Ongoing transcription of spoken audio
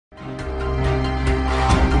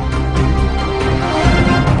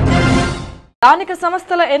స్థానిక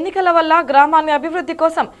సంస్థల ఎన్నికల వల్ల గ్రామాన్ని అభివృద్ధి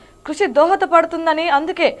కోసం కృషి దోహదపడుతుందని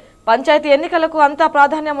అందుకే పంచాయతీ ఎన్నికలకు అంతా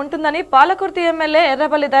ప్రాధాన్యం ఉంటుందని పాలకుర్తి ఎమ్మెల్యే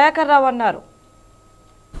ఎర్రబెల్లి దయాకర్ రావు అన్నారు.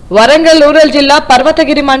 వరంగల్ రూరల్ జిల్లా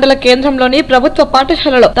పర్వతగిరి మండల కేంద్రంలోని ప్రభుత్వ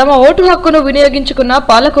పాఠశాలలో తమ ఓటు హక్కును వినియోగించుకున్న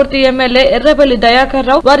పాలకుర్తి ఎమ్మెల్యే ఎర్రబెల్లి దయాకర్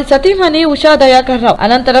రావు వారి సతీమణి ఉషా దయాకర్ రావు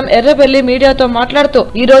అనంతరం ఎర్రబెల్లి మీడియాతో మాట్లాడుతూ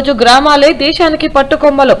ఈ రోజు గ్రామాలే దేశానికి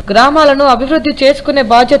పట్టుకొమ్మలు, గ్రామాలను అభివృద్ధి చేసుకునే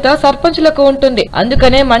బాధ్యత సర్పంచులకు ఉంటుంది.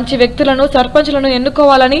 అందుకనే మంచి వ్యక్తులను సర్పంచులను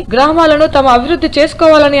ఎన్నుకోవాలని, గ్రామాలను తమ అభివృద్ధి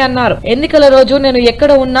చేసుకోవాలని అన్నారు. ఎన్నికల రోజు నేను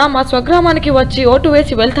ఎక్కడ ఉన్నా మా స్వగ్రామానికి వచ్చి ఓటు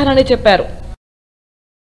వేసి వెళ్తానని చెప్పారు.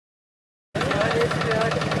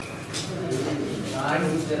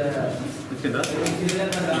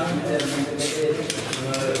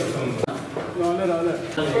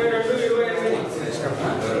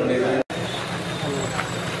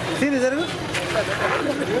 సీని జరుగు